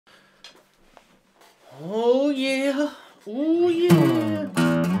Oh yeah. Oh yeah.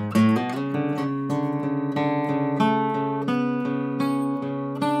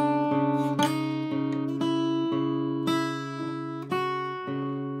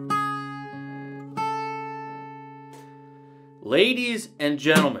 Ladies and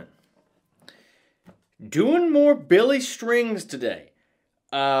gentlemen, doing more Billy Strings today.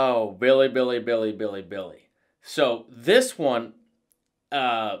 Oh, Billy. So this one,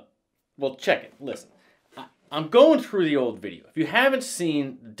 well, check it. Listen, I'm going through the old video. If you haven't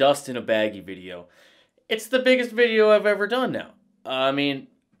seen Dust in a Baggie video, it's the biggest video I've ever done now. I mean,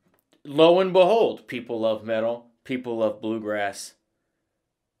 lo and behold, people love metal. People love bluegrass.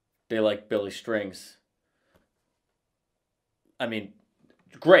 They like Billy Strings. I mean,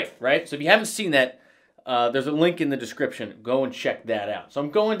 great, right? So if you haven't seen that, there's a link in the description. Go and check that out. So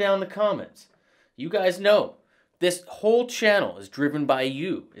I'm going down the comments. You guys know this whole channel is driven by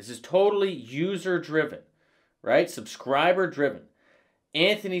you. This is totally user-driven, right? Subscriber-driven.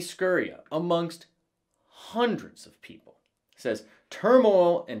 Anthony Scurria, amongst hundreds of people, says,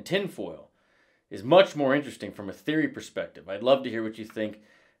 Turmoil and Tinfoil is much more interesting from a theory perspective. I'd love to hear what you think,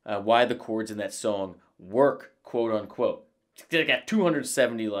 why the chords in that song work, quote unquote. They got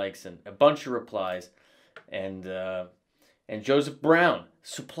 270 likes and a bunch of replies. And Joseph Brown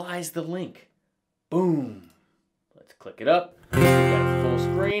supplies the link. Boom. Let's click it up. We got a full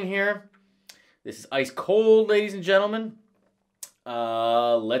screen here. This is ice cold, ladies and gentlemen.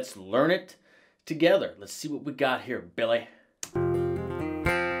 Let's learn it together. Let's see what we got here, Billy.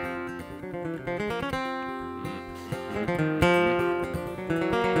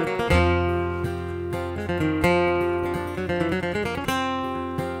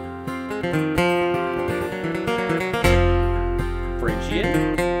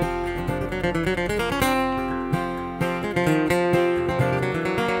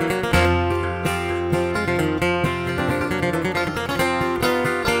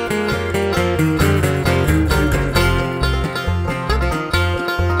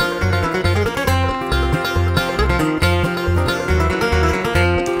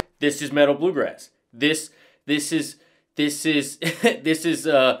 This is metal bluegrass. This is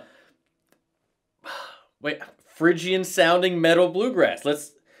Phrygian sounding metal bluegrass.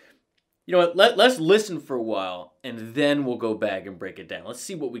 Let's listen for a while and then we'll go back and break it down. Let's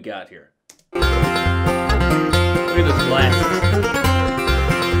see what we got here. Look at those glasses.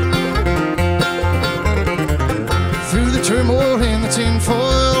 Through the turmoil and the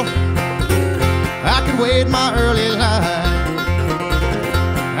tinfoil, I could wade my early life.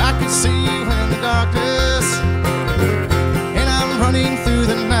 I could see you in the darkness, and I'm running through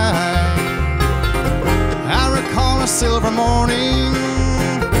the night. I recall a silver morning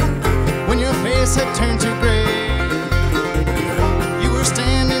when your face had turned to gray. You were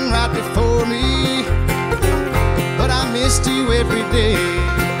standing right before me, but I missed you every day.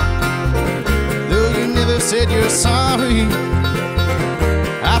 Though you never said you're sorry,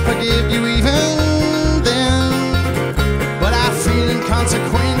 I forgive you even then. But I feel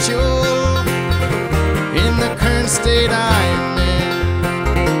inconsequential in the current state I'm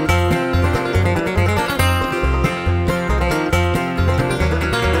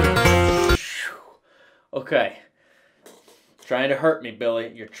in. Okay. Trying to hurt me,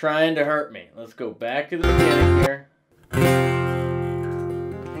 Billy. You're trying to hurt me. Let's go back to the beginning here.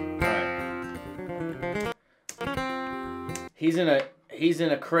 Alright. He's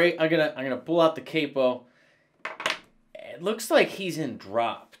in a crate. I'm gonna pull out the capo. It looks like he's in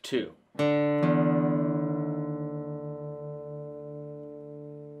drop too.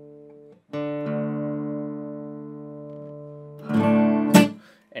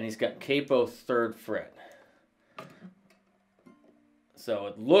 And he's got capo 3rd fret. So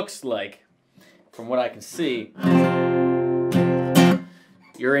it looks like, from what I can see,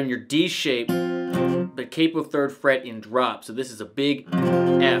 you're in your D shape, but capo 3rd fret in drop. So this is a big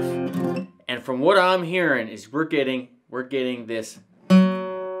F. And from what I'm hearing is we're getting this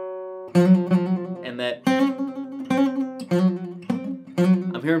and that.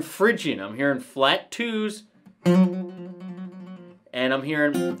 I'm hearing Phrygian. I'm hearing flat 2s. And I'm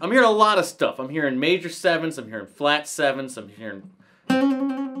hearing a lot of stuff. I'm hearing major 7s, I'm hearing flat 7s, I'm hearing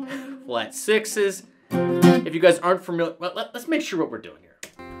flat 6s. If you guys aren't familiar, well, let's make sure what we're doing here.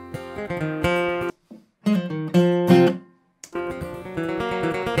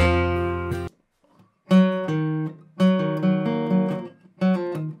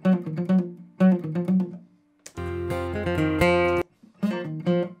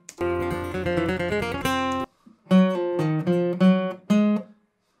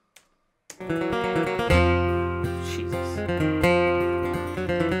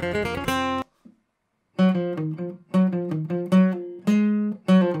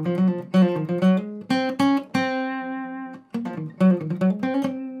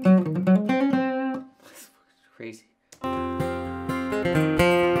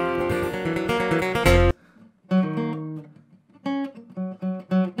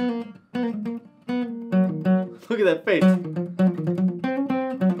 Look at that face.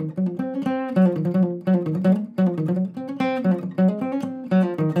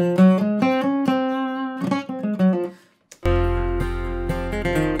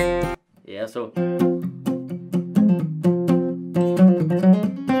 Yeah, so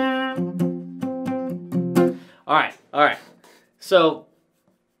all right. So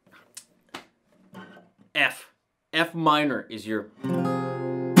F minor is your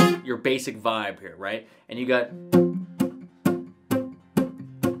basic vibe here, right? And you got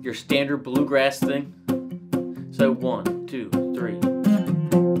your standard bluegrass thing. So 1, 2, 3.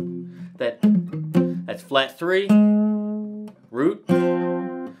 That's flat 3, root,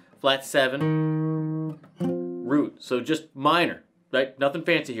 flat 7, root. So just minor, right? Nothing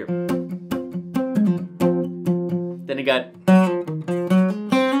fancy here. Then you got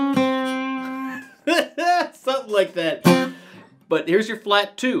something like that. But here's your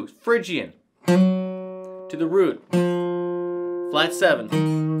flat 2, Phrygian, to the root, flat 7,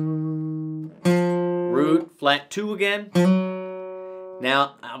 root, flat 2 again.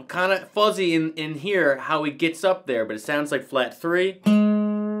 Now, I'm kind of fuzzy in here how he gets up there, but it sounds like flat 3.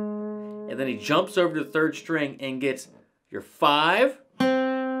 And then he jumps over to the 3rd string and gets your 5.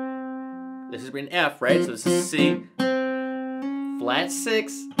 This is in F, right? So this is C, flat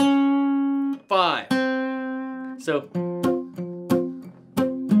 6, 5. So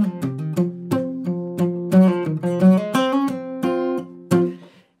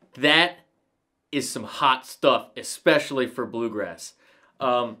that is some hot stuff, especially for bluegrass.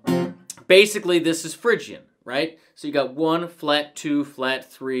 Basically, this is Phrygian, right? So you got 1, flat 2, flat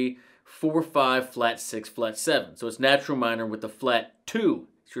 3, 4, 5, flat 6, flat 7. So it's natural minor with the flat 2.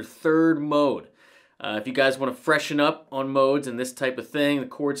 It's your 3rd mode. If you guys want to freshen up on modes and this type of thing, the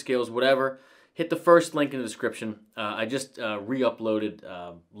chord scales, whatever, hit the first link in the description. I just re-uploaded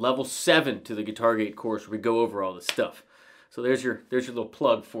level 7 to the Guitar Gate course where we go over all this stuff. So there's your little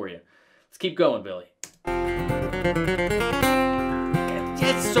plug for you. Let's keep going, Billy.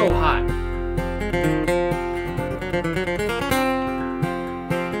 It's so hot.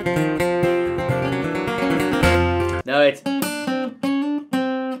 No, it's...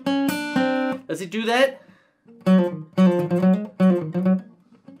 Does he do that?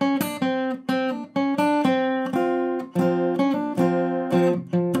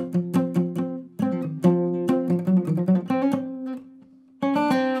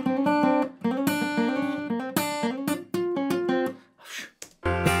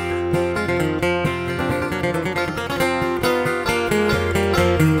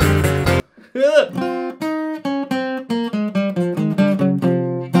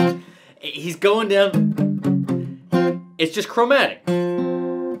 He's going down. It's just chromatic. Sorry,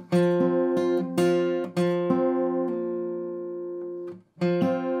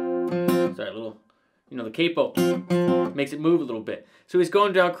 a little, the capo makes it move a little bit. So he's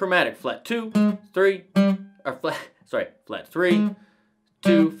going down chromatic. Flat 2, 3, or flat 3,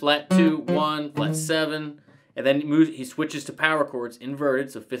 2, flat 2, 1, flat 7. And then he switches to power chords,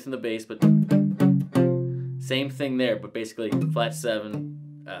 inverted, so 5th in the bass, but same thing there, but basically flat 7,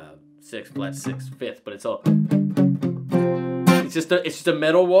 6, flat 6, 5th, but it's all... It's just a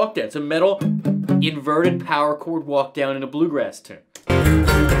metal walk down. It's a metal inverted power chord walk down in a bluegrass tune.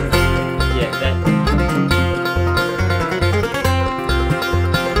 Yeah, that...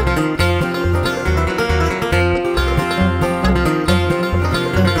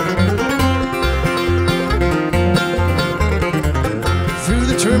 Through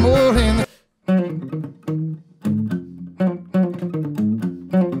the turmoil and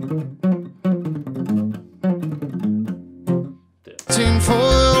the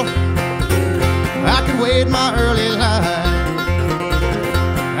tinfoil, I could wait my early light.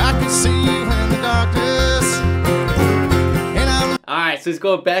 I could see you in the darkness, and I'm... Alright, so he's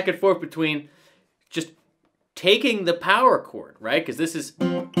going back and forth between just taking the power chord, right? Because this is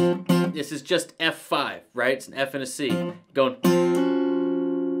just F5, right? It's an F and a C. Going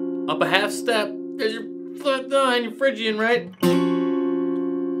up a half step. There's your flat 9, your Phrygian, right?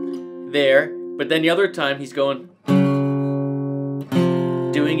 There. But then the other time he's going...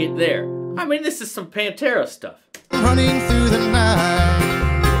 doing it there. I mean, this is some Pantera stuff. Running through the night,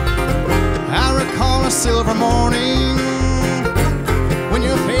 I recall a silver morning when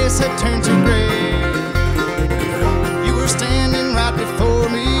your face had turned to gray. You were standing right before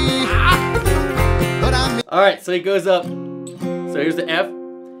me, but I'm... Alright, so he goes up. So here's the F.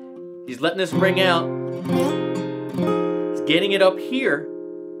 He's letting this ring out. He's getting it up here.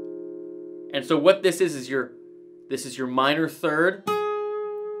 And so what this is your... This is your minor third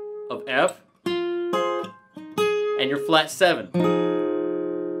of F, and your flat 7.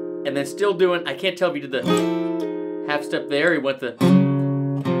 And then still doing, I can't tell if you did the half step there, he went the,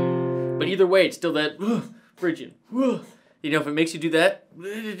 but either way, it's still that Phrygian. You know, if it makes you do that,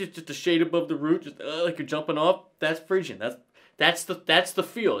 just a shade above the root, just like you're jumping off, that's Phrygian. That's the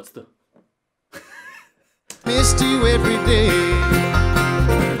feel. It's the. Missed you every day,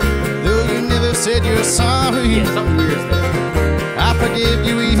 though you never said you're sorry. Yeah, something weird is there. I forgive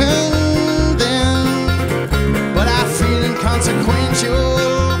you even then, but I feel inconsequential.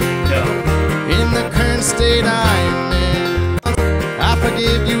 No. In the current state I'm in, I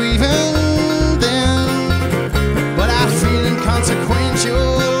forgive you even then, but I feel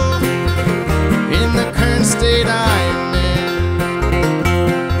inconsequential. In the current state I'm in.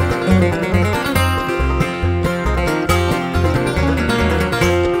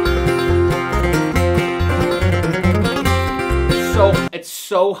 It's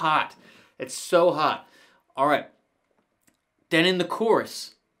so hot. It's so hot. All right. Then in the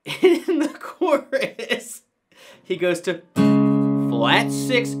chorus, he goes to flat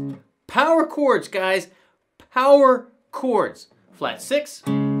 6, power chords, guys. Power chords. Flat 6.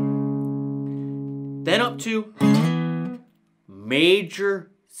 Then up to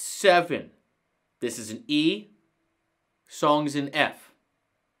major 7. This is an E. Song's in F.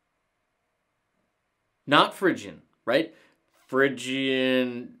 Not Phrygian, right?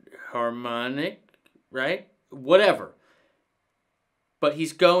 Phrygian harmonic, right? Whatever. But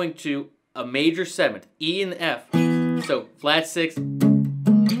he's going to a major 7th, E and F. So flat 6,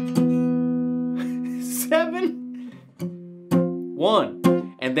 7,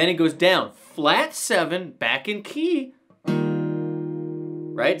 1. And then it goes down. Flat 7, back in key.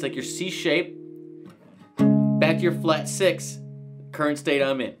 Right? It's like your C shape. Back to your flat 6. Current state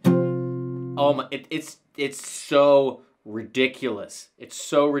I'm in. Oh my, it's so ridiculous. It's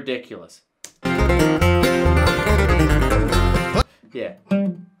so ridiculous. Yeah.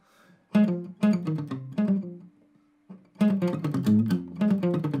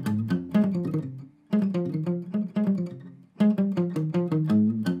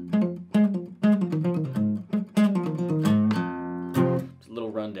 It's a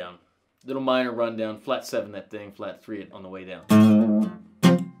little rundown. Little minor rundown. Flat 7 that thing, flat 3 on the way down.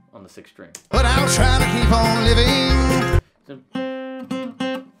 On the 6th string. But I'll try to keep on living. So,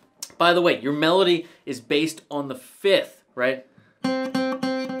 by the way, your melody is based on the 5th, right?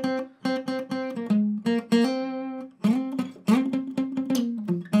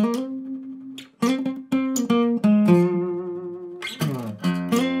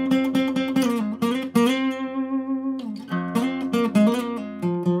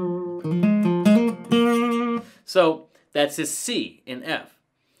 So that's his C in F.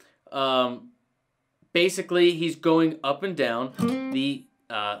 Basically, he's going up and down the,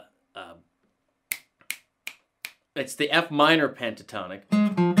 it's the F minor pentatonic,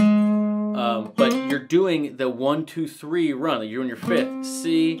 but you're doing the 1, 2, 3 run. You're doing your 5th,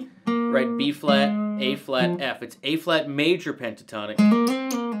 C, right, B flat, A flat, F. It's A flat major pentatonic,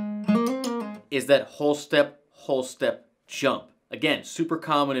 is that whole step, jump. Again, super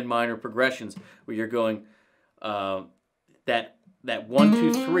common in minor progressions where you're going that 1,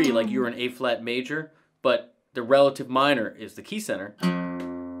 2, 3 like you're an A flat major, but the relative minor is the key center.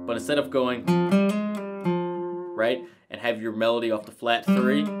 But instead of going right and have your melody off the flat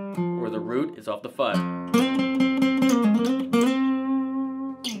 3 or the root, it's off the 5.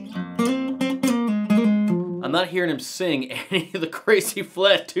 I'm not hearing him sing any of the crazy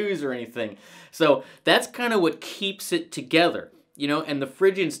flat 2s or anything. So that's kind of what keeps it together, you know. And the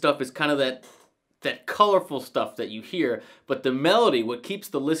Phrygian stuff is kind of that colorful stuff that you hear, but the melody, what keeps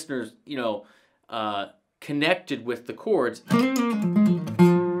the listeners, you know, connected with the chords,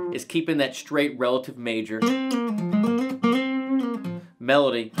 is keeping that straight relative major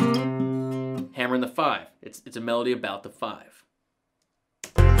melody, hammering the 5. It's a melody about the 5.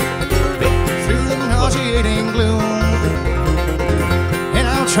 Through the nauseating gloom, and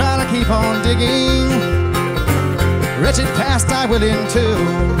I'll try to keep on digging. Wretched past I will into.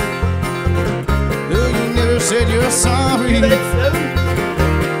 Though you never said you're sorry,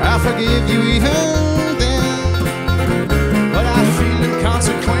 I forgive you even then, but I feel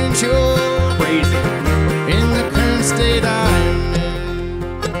inconsequential. Crazy. In the current state I'm in.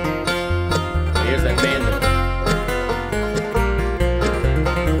 Here's that band.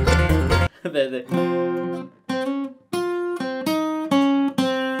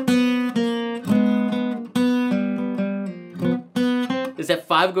 Does that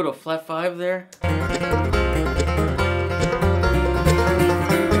 5 go to a flat 5 there?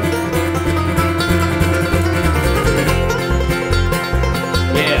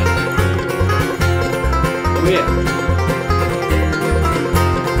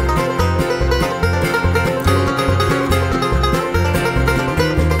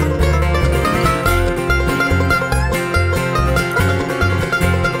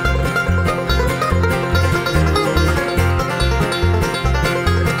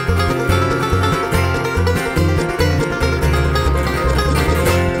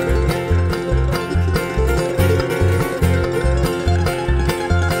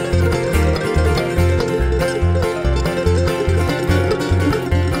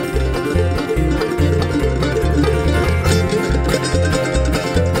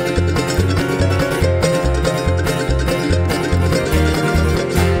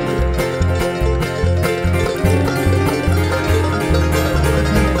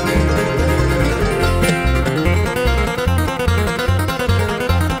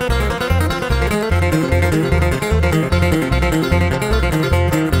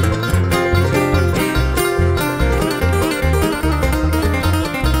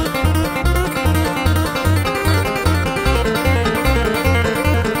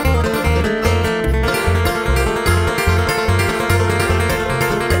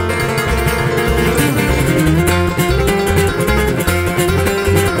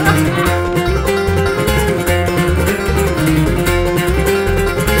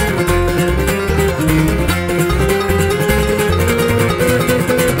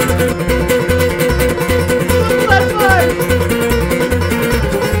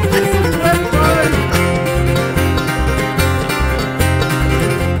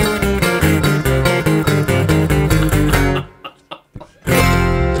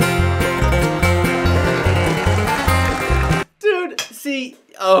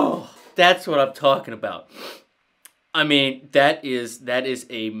 Oh, that's what I'm talking about. I mean, that is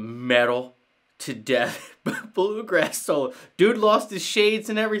a metal to death bluegrass solo. Dude lost his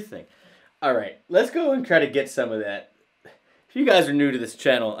shades and everything. All right, let's go and try to get some of that. If you guys are new to this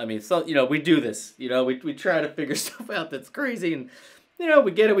channel, I mean, so, you know, we do this. You know, we try to figure stuff out that's crazy, and you know,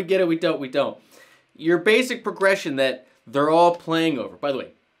 we get it, we don't. Your basic progression that they're all playing over. By the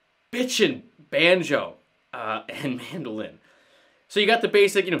way, bitchin' banjo and mandolin. So you got the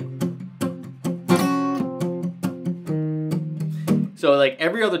basic, you know. So like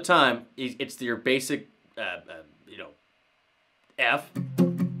every other time, it's your basic, you know, F.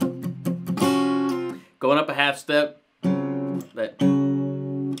 Going up a half step. That.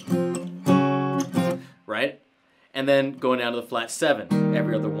 Right? And then going down to the flat 7,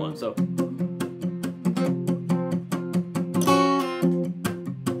 every other one. So.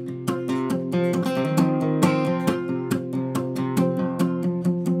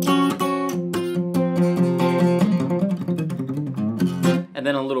 And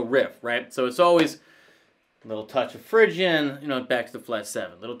then a little riff, right? So it's always a little touch of Phrygian, you know, back to the flat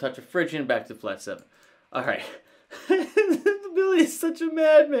 7. Little touch of Phrygian, back to the flat 7. All right. Billy is such a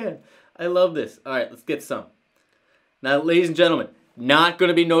madman. I love this. All right, let's get some. Now, ladies and gentlemen, not going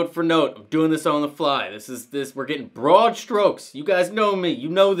to be note for note. I'm doing this on the fly. We're getting broad strokes. You guys know me. You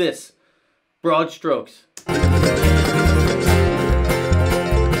know this. Broad strokes.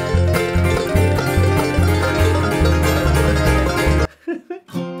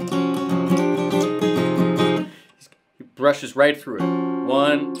 He brushes right through it.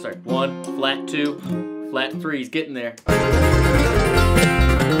 1, flat 2, flat 3. He's getting there.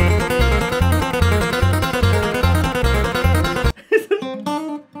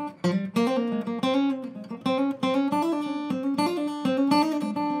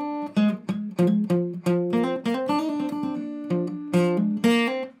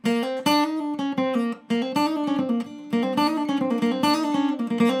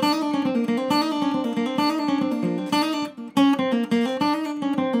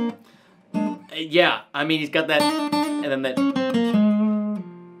 Yeah, I mean, he's got that, and then that.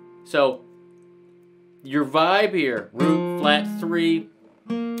 So, your vibe here, root, flat 3,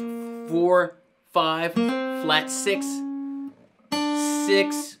 4, 5, flat 6,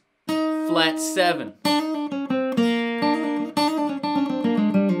 6, flat 7.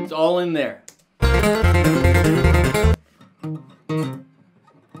 It's all in there.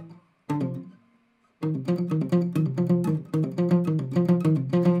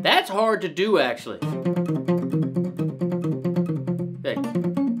 That's hard to do, actually. Okay.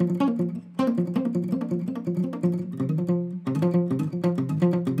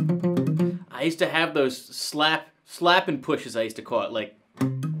 I used to have those slapping pushes, I used to call it. Like, you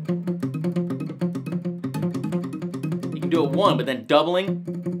can do it 1, but then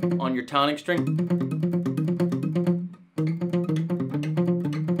doubling on your tonic string.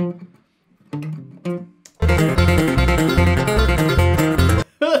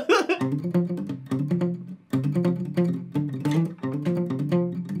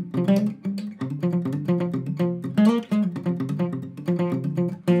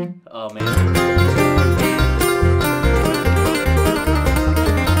 Oh, man.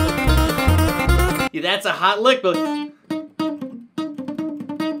 Yeah, that's a hot lick, but...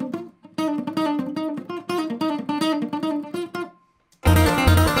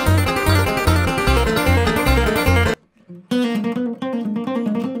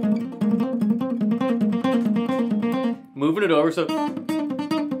 Moving it over, so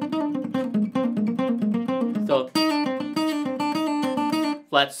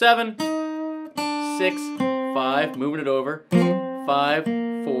flat 7, 6, 5, moving it over, 5,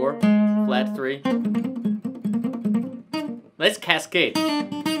 4, flat 3. Let's cascade.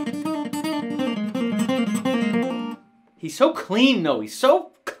 He's so clean, though. He's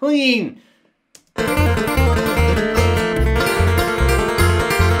so clean.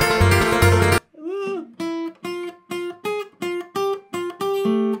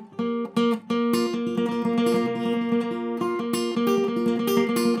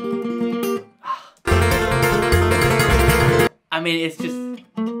 I mean, it's just...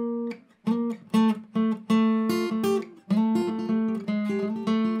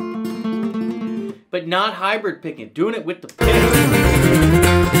 But not hybrid picking, doing it with the pick.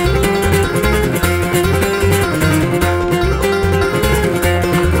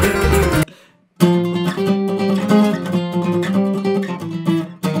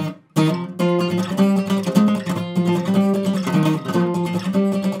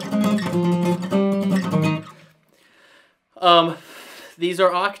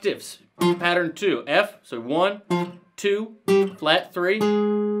 are octaves. Pattern 2, F. So 1, 2, flat 3,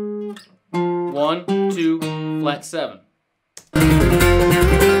 1, 2, flat 7.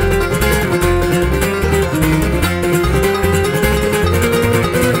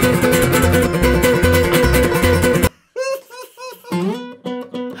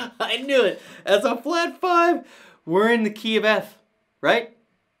 I knew it. As a flat 5, we're in the key of F, right?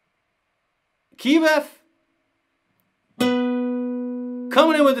 Key of F.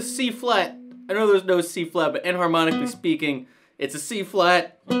 Coming in with a C flat. I know there's no C flat, but enharmonically speaking, it's a C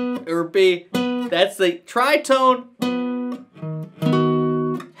flat or B. That's the tritone.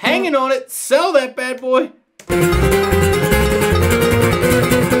 Hanging on it. Sell that bad boy.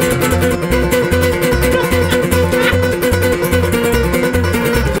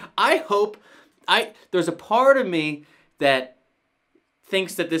 There's a part of me that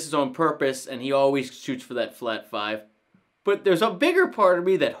thinks that this is on purpose and he always shoots for that flat 5. But there's a bigger part of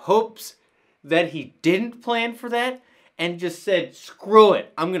me that hopes that he didn't plan for that and just said, screw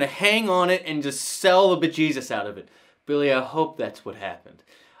it, I'm going to hang on it and just sell the bejesus out of it. Billy, I hope that's what happened.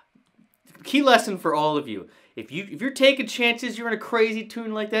 Key lesson for all of you. If you're taking chances, you're in a crazy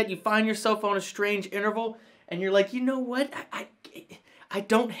tune like that, you find yourself on a strange interval, and you're like, you know what, I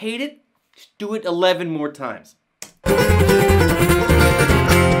don't hate it, just do it 11 more times.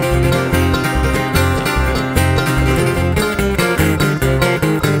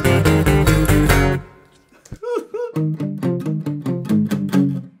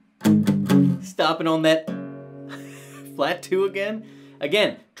 Stopping on that flat 2 again.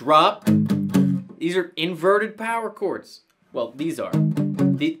 Again, drop. These are inverted power chords. Well, these are.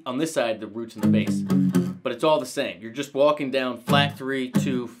 On this side, the root's and the bass. But it's all the same. You're just walking down flat 3,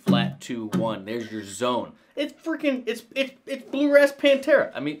 2, flat 2, 1. There's your zone. It's freaking, it's bluegrass Pantera.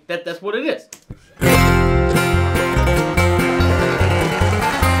 I mean, that's what it is.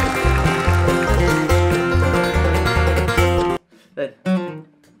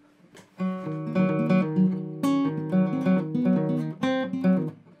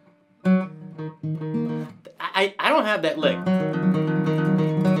 I don't have that lick.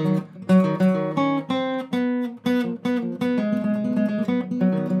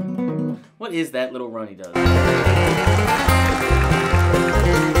 What is that little run he does?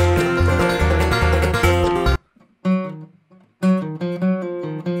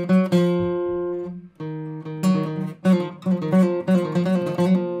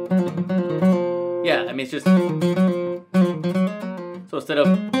 Yeah, I mean, it's just... So instead of...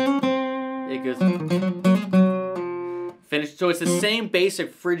 It goes... Finished. So it's the same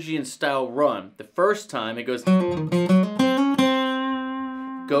basic Phrygian style run. The first time it goes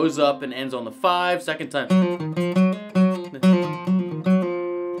up and ends on the 5. Second time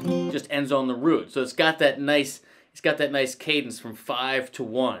just ends on the root. So it's got that nice cadence from 5 to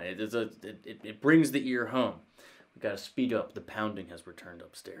 1. It brings the ear home. We got to speed up. The pounding has returned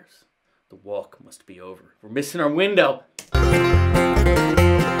upstairs. The walk must be over. We're missing our window.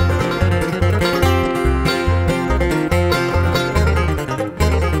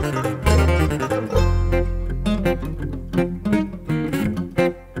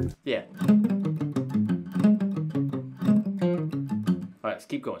 Yeah. All right, let's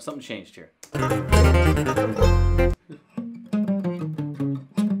keep going. Something changed here.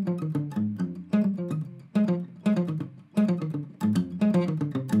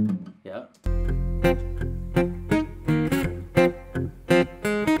 Yeah.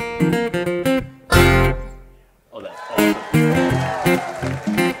 Oh, that's awesome.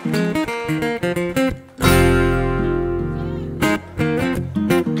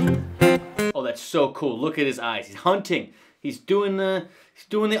 So cool. Look at his eyes. He's hunting. He's doing the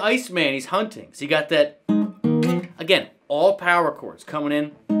Iceman. He's hunting. So you got that. Again, all power chords coming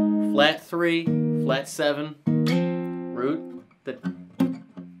in. Flat 3, flat 7, root.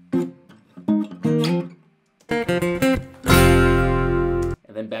 And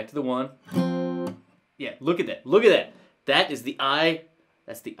then back to the 1. Yeah, look at that. Look at that. That is the eye.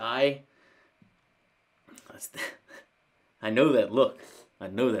 That's the eye. I know that look. I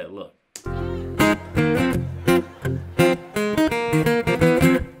know that look.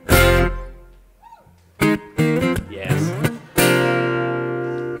 Yes.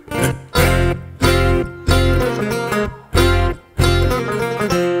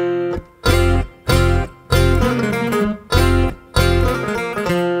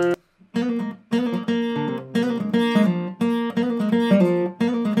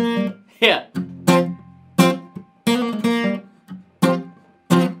 Yeah.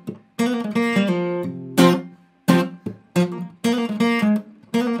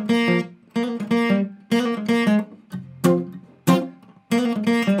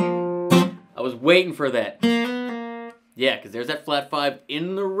 I was waiting for that. Yeah, because there's that flat 5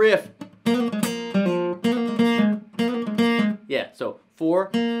 in the riff. Yeah, so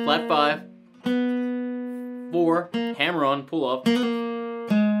 4, flat 5, 4, hammer on, pull up,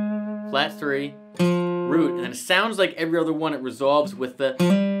 flat 3, root, and then it sounds like every other one. It resolves with the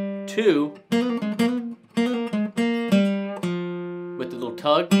 2, with the little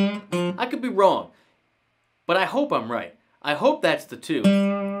tug. I could be wrong, but I hope I'm right. I hope that's the 2,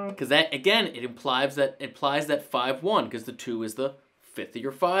 because that, again, it implies that 5-1, because the 2 is the 5th of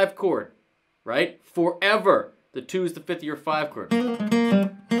your 5 chord, right? Forever, the 2 is the 5th of your 5 chord.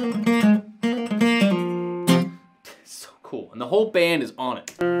 It's so cool, and the whole band is on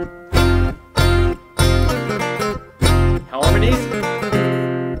it. Harmonies,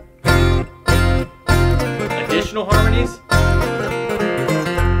 additional harmonies.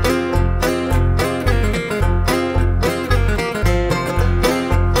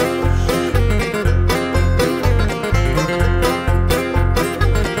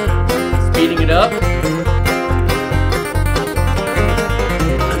 Speeding it up.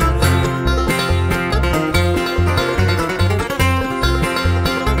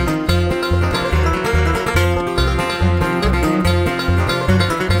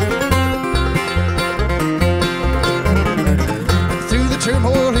 Through the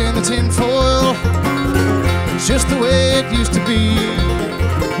turmoil in the tinfoil, it's just the way it used to be.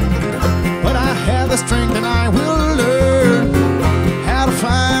 But I have the strength and I will learn how to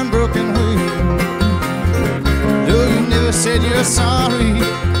find broken wheel. Though you never said you're sorry,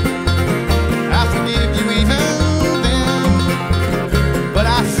 I forgive you even then. But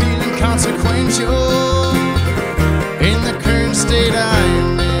I feel inconsequential in the current state I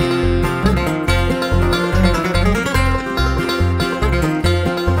am in.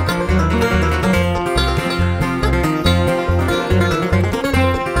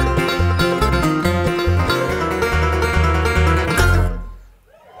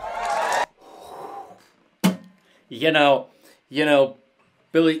 You know,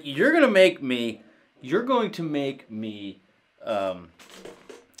 Billy, you're going to make me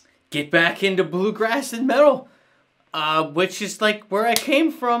get back into bluegrass and metal, which is like where I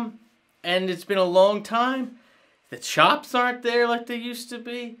came from, and it's been a long time. The chops aren't there like they used to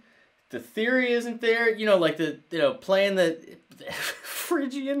be. The theory isn't there. Like playing the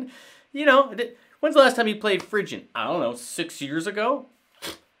Phrygian. When's the last time you played Phrygian? I don't know, 6 years ago?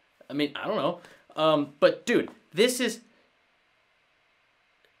 I mean, I don't know. But dude, this is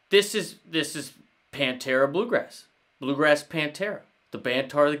Pantera Bluegrass. Bluegrass Pantera. The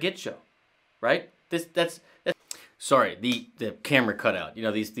Bantar the Git Show. Right? That's sorry, the camera cut out.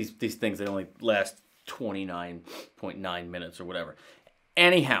 These things, they only last 29.9 minutes or whatever.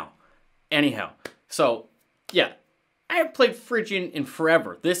 Anyhow. So, yeah. I haven't played Phrygian in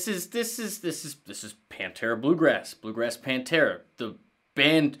forever. This is Pantera Bluegrass. Bluegrass Pantera. The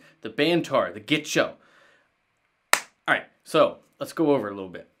Bantar, the Git Show. All right, so let's go over it a little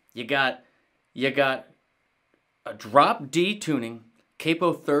bit. You got a drop D tuning,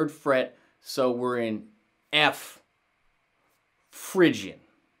 capo 3rd fret, so we're in F, Phrygian.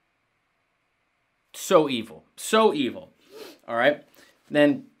 So evil. All right,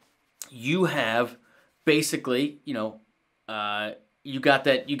 then you have basically, you got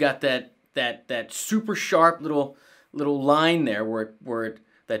that super sharp little line there where it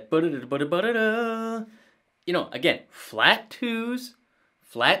that again, flat 2s,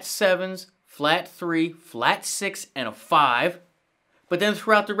 flat 7s, flat 3, flat 6, and a 5. But then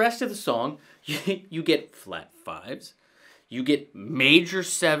throughout the rest of the song, you get flat 5s, you get major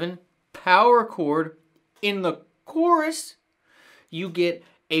 7 power chord in the chorus, you get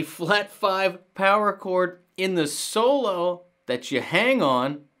a flat 5 power chord in the solo that you hang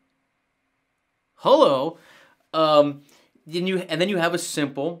on. Hello. And then you have a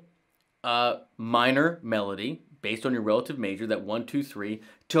simple minor melody based on your relative major, that 1, 2, 3,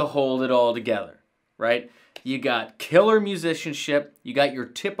 to hold it all together, right? You got killer musicianship. You got your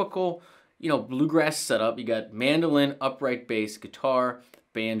typical, bluegrass setup. You got mandolin, upright bass, guitar,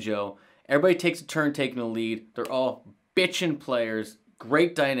 banjo. Everybody takes a turn taking the lead. They're all bitchin' players.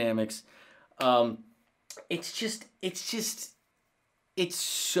 Great dynamics. It's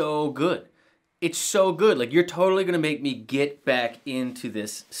so good. It's so good. Like, you're totally gonna make me get back into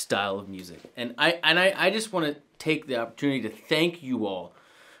this style of music. And I just want to take the opportunity to thank you all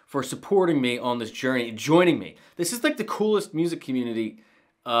for supporting me on this journey and joining me. This is like the coolest music community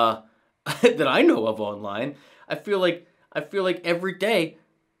that I know of online. I feel like every day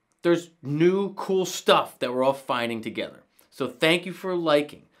there's new cool stuff that we're all finding together. So thank you for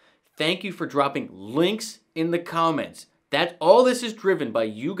liking. Thank you for dropping links in the comments. All this is driven by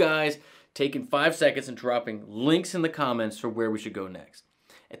you guys taking 5 seconds and dropping links in the comments for where we should go next.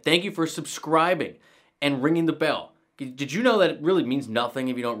 And thank you for subscribing and ringing the bell. Did you know that it really means nothing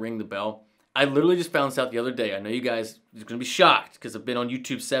if you don't ring the bell? I literally just found this out the other day. I know you guys are going to be shocked because I've been on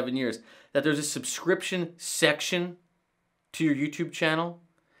YouTube 7 years, that there's a subscription section to your YouTube channel.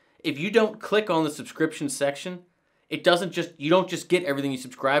 If you don't click on the subscription section, you don't just get everything you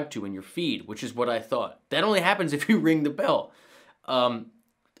subscribe to in your feed, which is what I thought. That only happens if you ring the bell.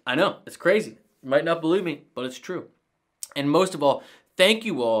 I know, it's crazy. You might not believe me, but it's true. And most of all, thank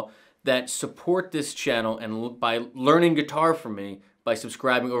you all that support this channel and by learning guitar from me by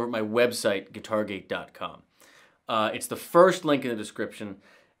subscribing over at my website, guitargate.com. It's the first link in the description.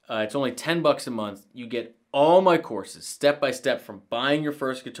 It's only $10 a month. You get all my courses, step by step, from buying your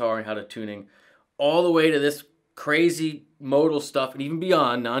first guitar and how to tuning, all the way to this crazy modal stuff and even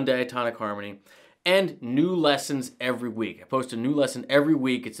beyond, non-diatonic harmony, and new lessons every week. I post a new lesson every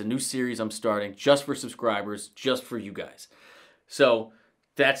week. It's a new series I'm starting just for subscribers, just for you guys. So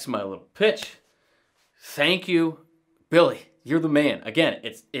that's my little pitch. Thank you, Billy. You're the man. Again,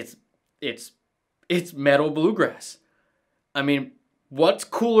 it's metal bluegrass. I mean, what's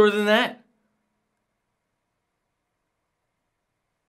cooler than that?